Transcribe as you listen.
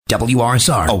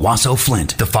WRSR, Owasso,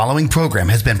 Flint. The following program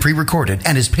has been pre-recorded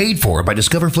and is paid for by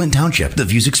Discover Flint Township. The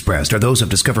views expressed are those of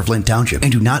Discover Flint Township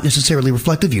and do not necessarily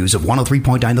reflect the views of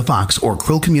 103.9 The Fox or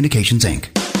Krill Communications,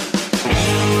 Inc.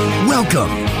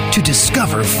 Welcome to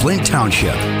Discover Flint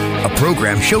Township, a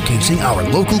program showcasing our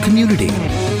local community.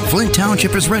 Flint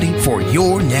Township is ready for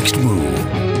your next move.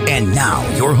 And now,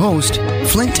 your host,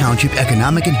 Flint Township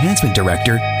Economic Enhancement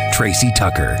Director, Tracy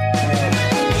Tucker.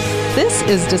 This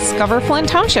is Discover Flint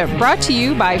Township, brought to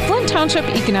you by Flint Township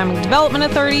Economic Development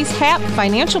Authorities, HAP,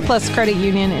 Financial Plus Credit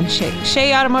Union, and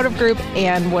Shea Automotive Group,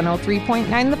 and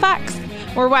 103.9 The Fox.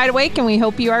 We're wide awake, and we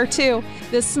hope you are too.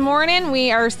 This morning,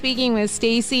 we are speaking with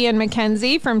Stacy and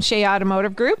Mackenzie from Shea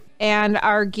Automotive Group, and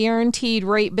our Guaranteed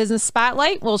Rate Business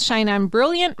Spotlight will shine on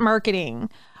brilliant marketing.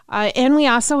 And we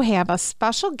also have a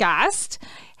special guest.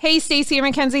 Hey, Stacy and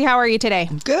Mackenzie, how are you today?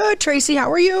 Good, Tracy. How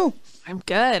are you? I'm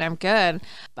good.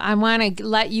 I want to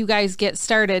let you guys get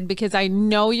started because I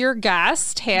know your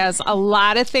guest has a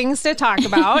lot of things to talk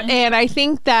about. And I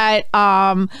think that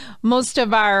most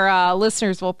of our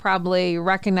listeners will probably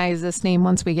recognize this name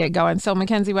once we get going. So,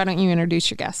 Mackenzie, why don't you introduce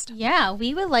your guest? Yeah,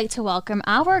 we would like to welcome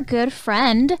our good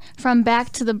friend from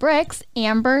Back to the Bricks,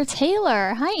 Amber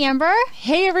Taylor. Hi, Amber.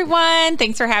 Hey, everyone.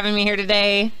 Thanks for having me here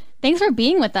today. Thanks for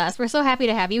being with us. We're so happy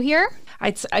to have you here.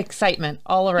 It's excitement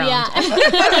all around.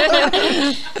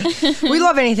 Yeah. We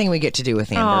love anything we get to do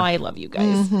with Amber. Oh, I love you guys.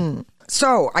 Mm-hmm.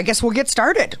 So I guess we'll get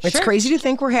started. It's crazy to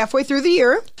think we're halfway through the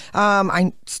year.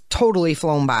 It's totally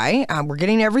flown by.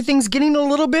 Everything's getting a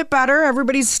little bit better.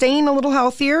 Everybody's staying a little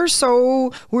healthier.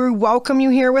 So we welcome you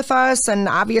here with us. And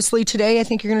obviously today, I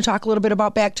think you're going to talk a little bit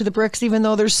about Back to the Bricks, even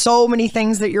though there's so many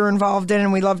things that you're involved in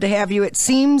and we love to have you. It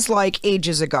seems like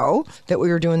ages ago that we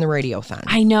were doing the radiothon.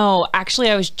 I know. Actually,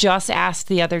 I was just asked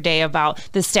the other day about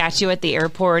the statue at the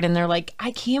airport, and they're like,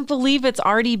 I can't believe it's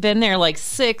already been there like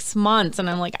 6 months. And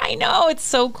I'm like, I know. It's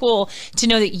so cool to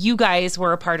know that you guys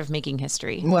were a part of making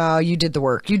history. Well, you did the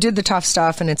work. You did the tough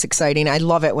stuff, and it's exciting. I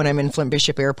love it when I'm in Flint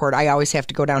Bishop Airport. I always have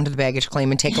to go down to the baggage claim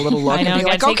and take a little look and be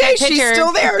like, okay, she's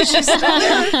still there. She's still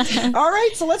there. All right,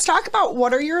 so let's talk about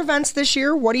what are your events this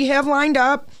year? What do you have lined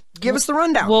up? Give us the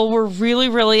rundown. Well, we're really,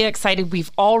 really excited. We've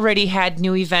already had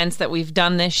new events that we've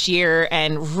done this year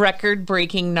and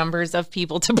record-breaking numbers of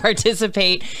people to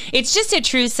participate. It's just a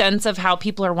true sense of how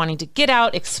people are wanting to get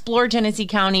out, explore Genesee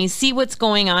County, see what's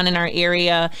going on in our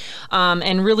area,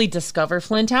 and really discover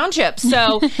Flint Township.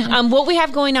 So what we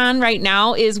have going on right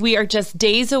now is we are just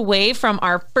days away from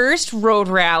our first road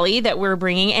rally that we're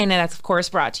bringing, and that's, of course,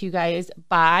 brought to you guys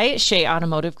by Shea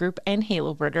Automotive Group and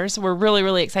Halo Burgers. So we're really,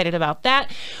 really excited about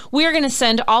that. We are going to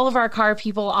send all of our car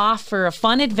people off for a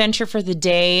fun adventure for the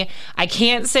day. I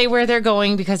can't say where they're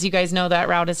going because you guys know that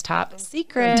route is top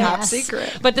secret. Top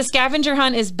secret. But the scavenger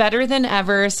hunt is better than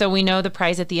ever, so we know the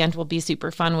prize at the end will be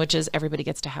super fun, which is everybody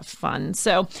gets to have fun.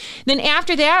 So then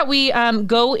after that, we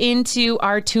go into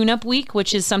our tune-up week,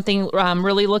 which is something I'm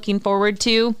really looking forward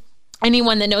to.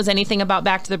 Anyone that knows anything about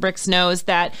Back to the Bricks knows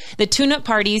that the tune-up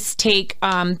parties take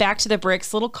Back to the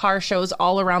Bricks little car shows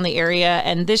all around the area,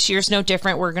 and this year's no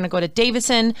different. We're going to go to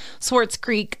Davison, Swartz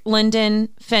Creek, Linden,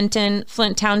 Fenton,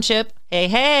 Flint Township,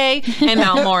 hey, and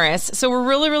Mount Morris. So we're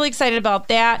really, really excited about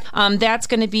that. That's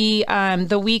going to be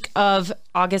the week of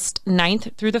August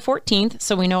 9th through the 14th.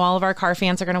 So we know all of our car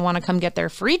fans are going to want to come get their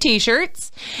free t-shirts.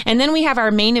 And then we have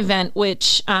our main event,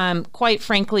 which quite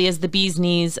frankly is the bee's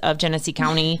knees of Genesee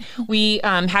County. We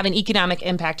have an economic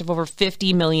impact of over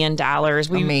 $50 million.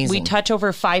 Amazing. We touch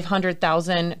over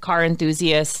 500,000 car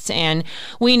enthusiasts. And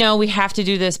we know we have to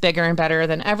do this bigger and better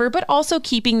than ever, but also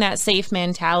keeping that safe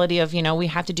mentality of, we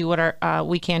have to do what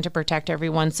we can to protect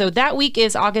everyone. So that week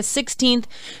is August 16th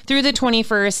through the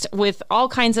 21st with all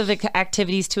kinds of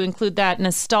activities to include that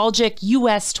nostalgic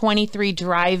US 23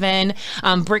 drive-in,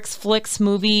 Bricks Flicks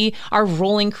movie, our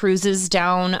rolling cruises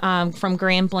down from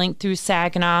Grand Blanc through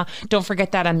Saginaw. Don't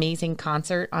forget that amazing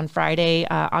concert on Friday,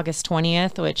 August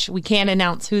 20th, which we can't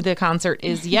announce who the concert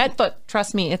is yet, but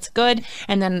trust me, it's good.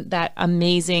 And then that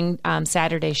amazing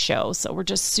Saturday show. So we're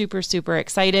just super, super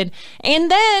excited.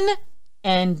 And then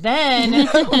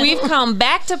we've come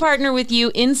back to partner with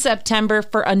you in September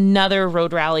for another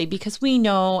road rally because we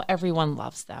know everyone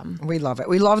loves them. We love it.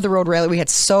 We love the road rally. We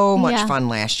had so much fun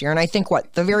last year. And I think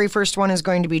the very first one is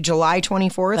going to be July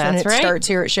 24th. That's and it starts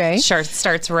here at Shea. Sure,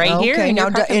 starts right here. Okay, now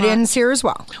it ends here as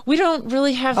well. We don't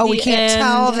really have we can't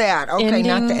tell that. Okay,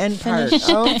 not the end part.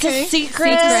 Okay. It's a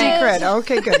secret.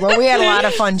 Okay, good. Well, we had a lot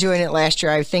of fun doing it last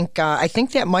year. I think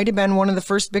that might have been one of the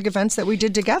first big events that we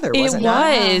did together, wasn't it?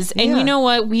 It was. And know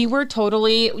what? We were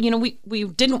totally, we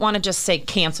didn't want to just say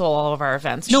cancel all of our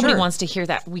events. Nobody wants to hear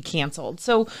that we canceled.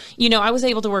 So, I was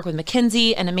able to work with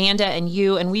Mackenzie and Amanda and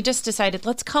you, and we just decided,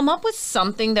 let's come up with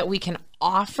something that we can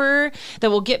offer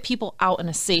that will get people out in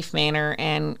a safe manner.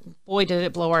 And boy,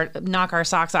 did it knock our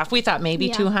socks off. We thought maybe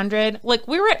 200. Like,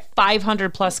 we were at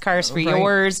 500 plus cars for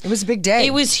yours. It was a big day.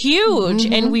 It was huge.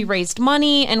 And we raised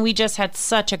money, and we just had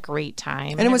such a great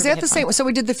time. And it was at the same, so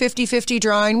we did the 50-50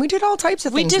 drawing. We did all types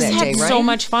of things that day, right? We just had so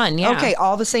much fun, yeah. Okay,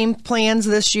 all the same plans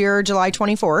this year, July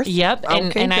 24th. Yep,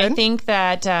 and I think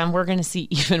that we're going to see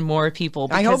even more people.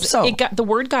 I hope so. The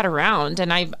word got around,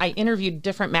 and I interviewed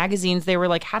different magazines. They were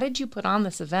like, how did you put on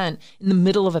this event in the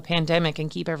middle of a pandemic and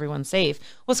keep everyone safe?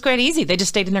 Well, it's quite easy. They just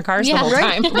stayed in their cars the whole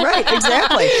time. Right,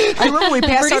 exactly. I remember we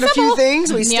passed out a few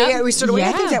things. We stood away.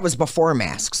 I think that was before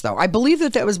masks, though. I believe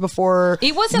that was before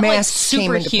it wasn't masks like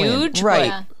super huge,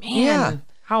 right? Man,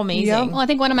 how amazing. Yep. Well, I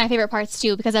think one of my favorite parts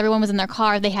too, because everyone was in their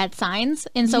car, they had signs.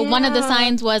 And so one of the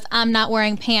signs was, I'm not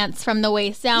wearing pants from the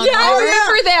waist down. Yeah, I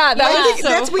remember that. That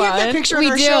was so we have that picture in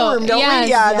our do. showroom, don't we?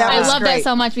 Yeah, that was I love great. that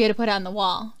so much. We had to put it on the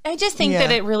wall. I just think that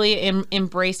it really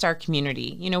embraced our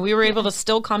community. We were able to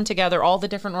still come together, all the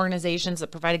different organizations that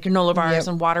provided granola bars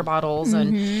and water bottles.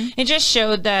 And it just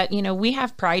showed that, we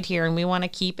have pride here, and we want to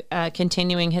keep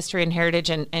continuing history and heritage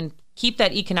and keep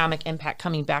that economic impact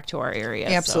coming back to our area.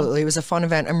 Absolutely. So. It was a fun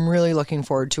event. I'm really looking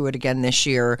forward to it again this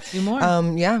year. 2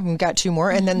 more. We've got 2 more.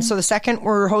 And then, so the second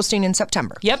we're hosting in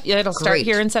September. Yep. It'll start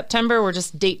here in September. We're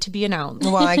just date to be announced.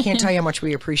 Well, I can't tell you how much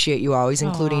we appreciate you always,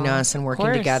 including us and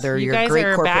working together. You You're guys a great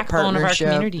are corporate backbone partnership.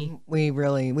 Of our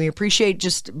community. We appreciate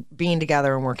just being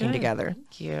together and working together.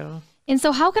 Thank you. And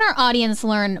so how can our audience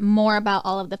learn more about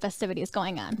all of the festivities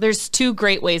going on? There's 2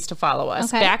 great ways to follow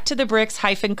us. Okay. Back to the Bricks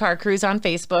Car Cruise on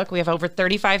Facebook. We have over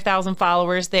 35,000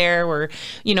 followers there. We're,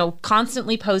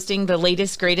 constantly posting the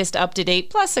latest, greatest up to date,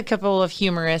 plus a couple of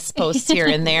humorous posts here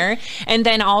and there. And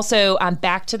then also on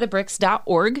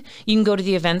backtothebricks.org, you can go to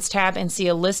the events tab and see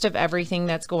a list of everything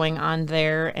that's going on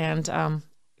there. And,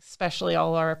 especially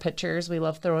all our pictures. We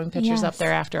love throwing pictures up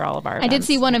there after all of our events. I did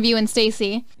see one of you and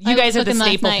Stacy. You guys are the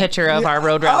staple picture of our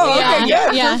road rally. Oh, okay,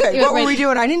 yeah. Perfect. What were we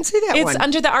doing? I didn't see that one. It's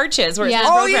under the arches where it says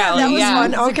Oh, road yeah, rally. that was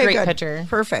fun. It's Okay, a great good. picture.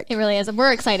 Perfect. It really is.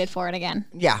 We're excited for it again.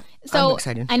 Yeah, So I'm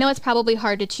excited. I know it's probably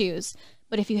hard to choose,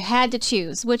 but if you had to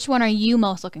choose, which one are you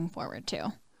most looking forward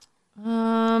to?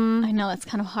 I know that's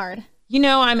kind of hard.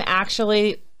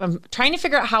 I'm trying to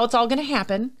figure out how it's all going to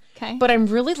happen. Okay. But I'm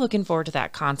really looking forward to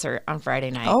that concert on Friday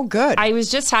night. Oh, good. I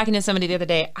was just talking to somebody the other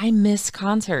day. I miss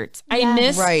concerts. I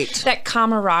miss that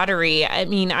camaraderie. I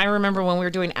mean, I remember when we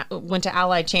went to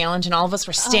Allied Challenge and all of us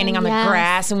were standing on the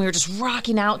grass and we were just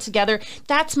rocking out together.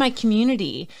 That's my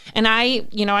community. And I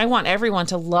want everyone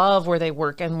to love where they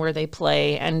work and where they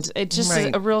play. And it just is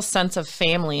a real sense of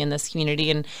family in this community.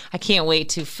 And I can't wait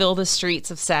to fill the streets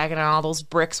of Saginaw. All those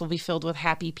bricks will be filled with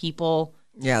happy people.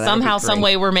 Yeah, somehow, some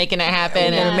way, we're making it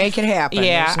happen. We're going to make it happen.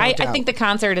 Yeah, I think the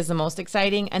concert is the most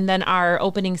exciting. And then our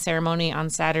opening ceremony on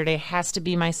Saturday has to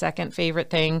be my second favorite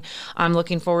thing I'm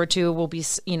looking forward to. We'll be,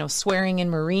 swearing in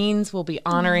Marines. We'll be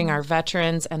honoring our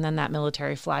veterans. And then that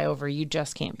military flyover. You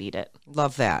just can't beat it.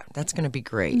 Love that. That's going to be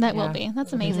great. That will be.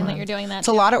 That's amazing that you're doing that. It's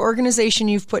a lot of organization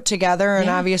you've put together and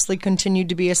obviously continued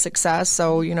to be a success.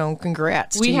 So,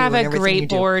 congrats to you. We have a and great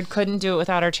board. Couldn't do it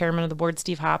without our chairman of the board,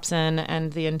 Steve Hobson,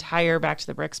 and the entire Back to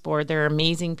the Bricks board. There are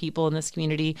amazing people in this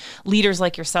community, leaders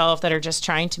like yourself that are just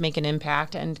trying to make an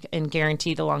impact and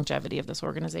guarantee the longevity of this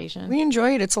organization. We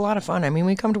enjoy it. It's a lot of fun. I mean,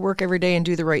 we come to work every day and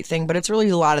do the right thing, but it's really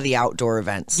a lot of the outdoor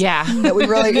events. Yeah. That we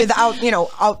really,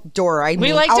 outdoor.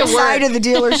 We like to outside work. of the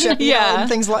dealership. And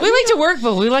things like we like to work,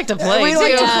 but we like to play. We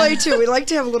like to play too. We like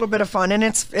to have a little bit of fun, and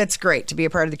it's great to be a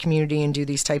part of the community and do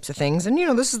these types of things. And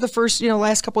this is the first,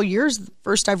 last couple of years,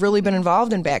 first I've really been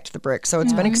involved in Back to the Brick, so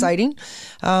it's been exciting,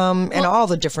 and all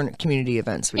the different community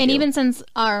events we do. Even since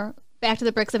our Back to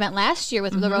the Bricks event last year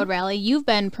with the road rally, you've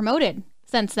been promoted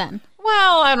since then.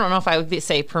 Well, I don't know if I would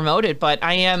say promoted, but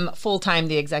I am full-time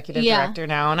the executive director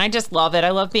now, and I just love it. I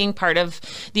love being part of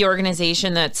the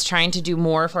organization that's trying to do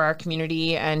more for our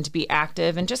community and be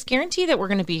active and just guarantee that we're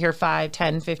going to be here 5,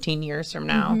 10, 15 years from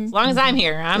now. As long as I'm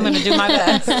here, I'm going to do my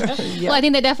best. Well, I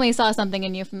think they definitely saw something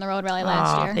in you from the road rally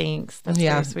last year. Thanks. That's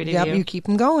very sweet of you. You keep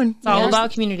them going. It's all about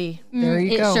community. There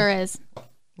you go. It sure is.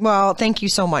 Well, thank you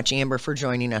so much, Amber, for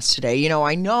joining us today. You know,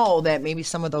 I know that maybe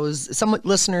some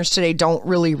listeners today don't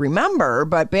really remember,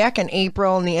 but back in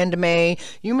April and the end of May,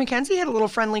 you and Mackenzie had a little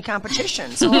friendly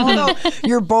competition. So although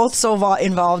you're both so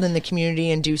involved in the community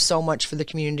and do so much for the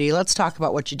community, let's talk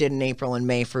about what you did in April and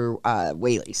May for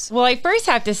Whaley's. Well, I first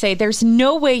have to say there's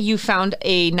no way you found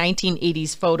a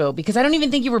 1980s photo because I don't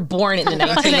even think you were born in the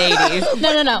 1980s.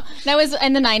 No. That was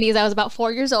in the 90s. I was about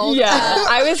 4 years old. Yeah.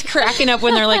 I was cracking up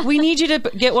when they're like, we need you to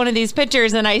get one of these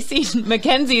pictures. And I see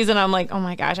Mackenzie's and I'm like, oh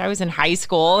my gosh, I was in high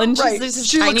school. And she's this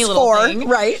she tiny looks little 4, thing.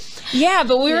 right? Yeah,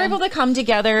 but we were able to come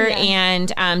together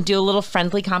and do a little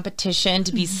friendly competition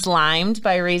to be slimed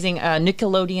by raising a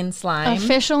Nickelodeon slime.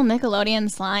 Official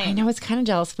Nickelodeon slime. I know, it's kind of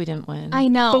jealous we didn't win. I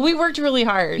know. But we worked really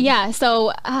hard. Yeah,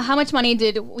 so how much money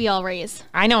did we all raise?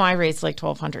 I know I raised like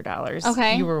 $1,200.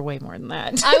 Okay. You were way more than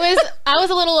that. I was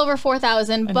a little over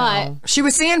 4,000, but she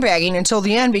was sandbagging until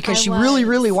the end because she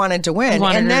really wanted to win.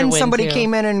 Wanted And her then to win, somebody too.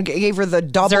 came in and gave her the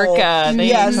double. Zerka. They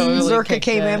Yes, totally Zerka kicked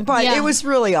came in. it. But Yeah. it was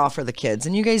really all for the kids.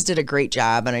 And you guys did a great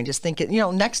job. And I just think,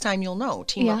 next time you'll know.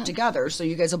 Team up together. So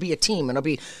you guys will be a team. It'll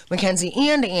be Mackenzie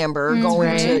and Amber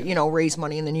going to, raise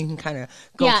money. And then you can kind of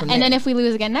go from there. and then if we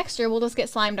lose again next year, we'll just get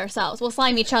slimed ourselves. We'll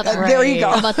slime each other. There you go.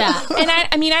 How about that?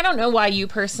 And I don't know why you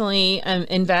personally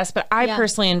invest, but I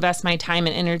personally invest my time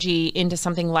and energy into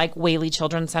something like Whaley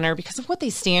Children's Center because of what they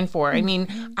stand for. I mean,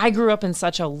 I grew up in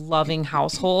such a loving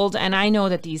household, and I know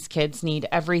that these kids need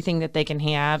everything that they can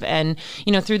have. And,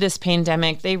 through this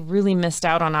pandemic, they really missed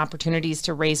out on opportunities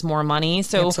to raise more money.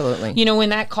 So, Absolutely. When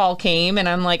that call came and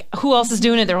I'm like, who else is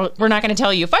doing it? We're not going to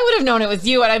tell you. If I would have known it was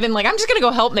you, I'd have been like, I'm just going to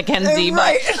go help Mackenzie.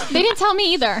 Right. But They didn't tell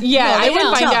me either. yeah, No, I they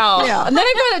wouldn't didn't. find out. Yeah. And then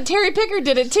I found out Terry Pickard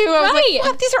did it too. I was Right. like,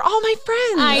 what? These are all my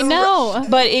friends. I know.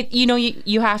 But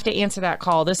you have to answer that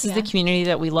call. This is the community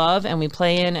that we love and we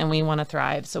play in and we want to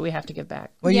thrive. So we have to give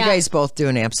back. Well, you Yeah. guys both do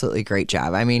an absolutely great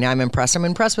job. I mean, I'm impressed. I'm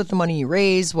impressed with the money you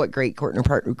raise, what great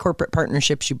corporate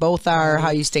partnerships you both are, how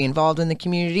you stay involved in the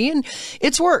community. And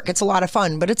it's work. It's a lot of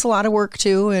fun, but it's a lot of work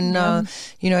too. And,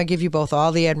 I give you both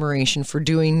all the admiration for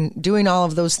doing all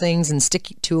of those things and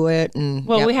sticking to it. And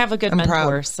Well, we have a good I'm mentor.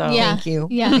 proud. So Yeah. Thank you.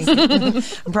 Yes.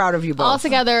 I'm proud of you both.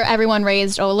 Altogether, everyone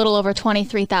raised a little over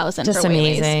 23,000 just for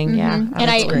Whaley's. amazing. Yeah. And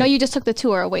I know you just took the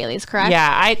tour of Whaley's, correct? Yeah,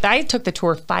 I took the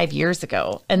tour 5 years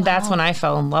ago, and that's when I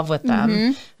fell in love with them.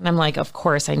 And I'm like, of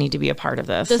course, I need to be a part of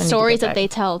this. The I need to stories get that they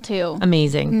tell, too.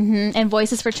 amazing. And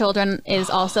Voices for Children is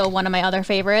also one of my other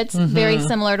favorites. Very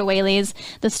similar to Whaley's.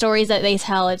 The stories that they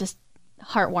tell are just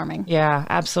heartwarming. Yeah,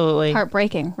 absolutely.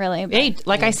 Heartbreaking, really. Hey,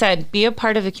 like I said, be a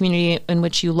part of a community in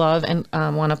which you love and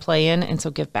want to play in, and so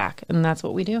give back, and that's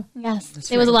what we do. Yes,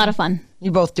 it was a lot of fun. You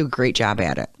both do a great job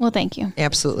at it. Well, thank you.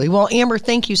 Absolutely. Well, Amber,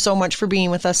 thank you so much for being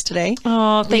with us today.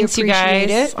 Oh, thanks, you appreciate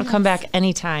guys. it. I'll come back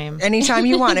anytime. Anytime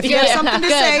you want. If you have something to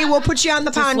say, we'll put you on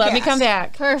the podcast. Let me come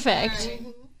back. Perfect.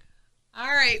 All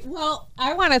right. Well,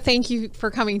 I want to thank you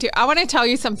for coming too. I want to tell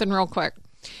you something real quick.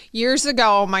 Years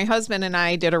ago, my husband and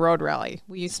I did a road rally.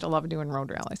 We used to love doing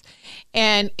road rallies.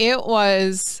 And it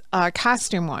was a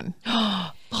costume one.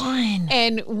 Fun.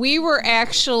 And we were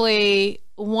actually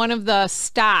one of the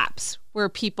stops where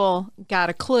people got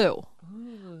a clue.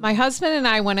 My husband and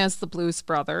I went as the Blues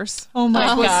Brothers. Oh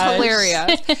my It was gosh.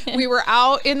 hilarious. We were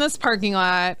out in this parking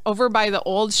lot over by the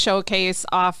old showcase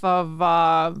off of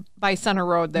by Center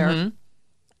Road there.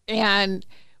 And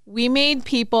we made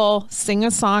people sing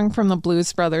a song from the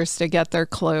Blues Brothers to get their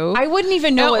clue. I wouldn't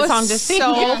even know It what was song to sing.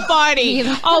 so funny.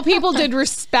 Oh, people did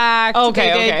Respect.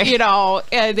 Okay, They did,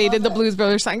 okay. they did the Blues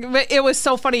Brothers song. But it was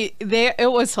so funny.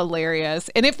 It was hilarious.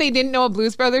 And if they didn't know a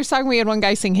Blues Brothers song, we had one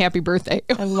guy sing Happy Birthday.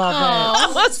 I love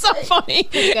It was so funny.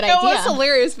 It idea. was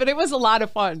hilarious, but it was a lot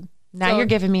of fun. it. Now you're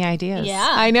giving me ideas. Yeah.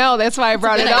 I know. That's why I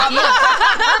brought it up.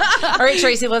 All right,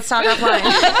 Tracy, let's talk offline.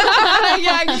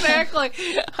 Yeah, exactly.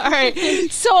 All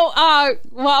right. So,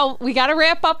 well, we got to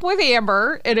wrap up with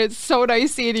Amber, and it's so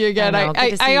nice seeing you again. I know.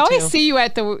 Good to see I you, always too. see you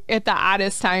at the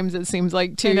oddest times. It seems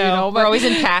like too. We're but always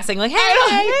in passing, like,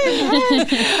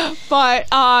 hey. But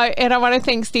and I want to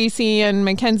thank Stacy and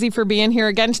Mackenzie for being here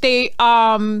again today.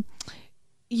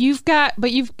 You've got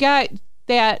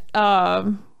that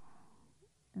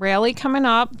rally coming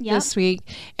up this week,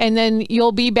 and then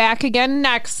you'll be back again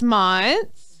next month.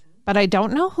 But I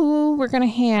don't know who we're going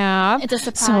to have. It's a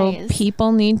surprise. So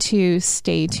people need to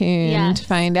stay tuned to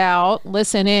find out.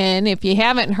 Listen in. If you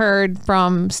haven't heard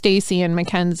from Stacy and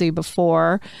Mackenzie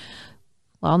before,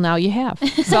 Well, now you have.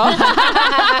 So,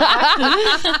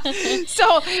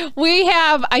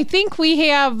 I think we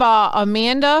have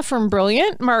Amanda from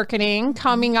Brilliant Marketing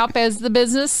coming up as the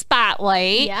business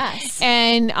spotlight. Yes.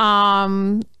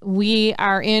 And we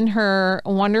are in her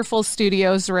wonderful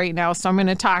studios right now. So I'm going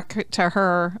to talk to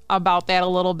her about that a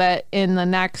little bit in the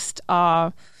next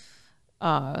segment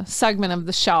of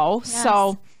the show. Yes.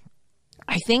 So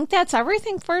I think that's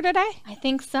everything for today. I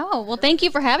think so. Well, thank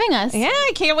you for having us. Yeah,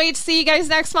 I can't wait to see you guys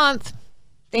next month.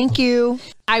 Thank you.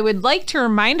 I would like to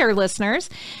remind our listeners,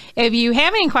 if you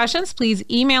have any questions, please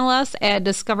email us at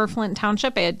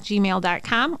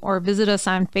discoverflinttownship@gmail.com or visit us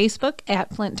on Facebook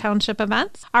at Flint Township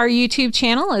Events. Our YouTube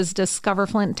channel is Discover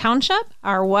Flint Township.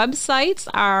 Our websites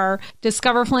are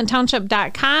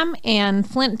discoverflinttownship.com and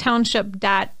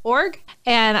flinttownship.org.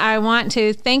 And I want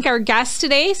to thank our guests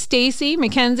today, Stacy,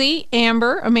 Mackenzie,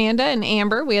 Amber, Amanda, and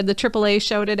Amber. We had the AAA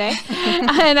show today.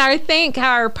 And I thank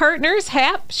our partners,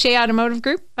 HAP, Shea Automotive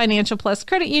Group, Financial Plus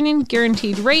Credit Union,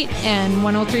 Guaranteed Rate, and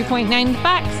 103.9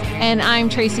 Fox. And I'm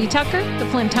Tracy Tucker, the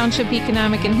Flint Township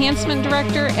Economic Enhancement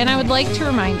Director. And I would like to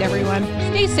remind everyone,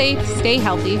 stay safe, stay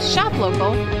healthy, shop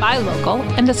local, buy local,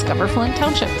 and discover Flint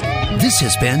Township. This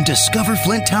has been Discover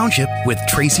Flint Township with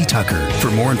Tracy Tucker. For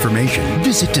more information,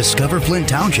 visit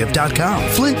discoverflinttownship.com.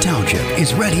 Flint Township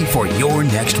is ready for your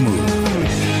next move.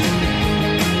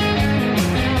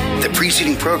 The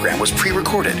preceding program was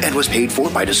pre-recorded and was paid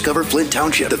for by Discover Flint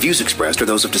Township. The views expressed are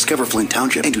those of Discover Flint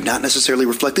Township and do not necessarily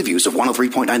reflect the views of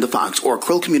 103.9 The Fox or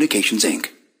Krill Communications, Inc.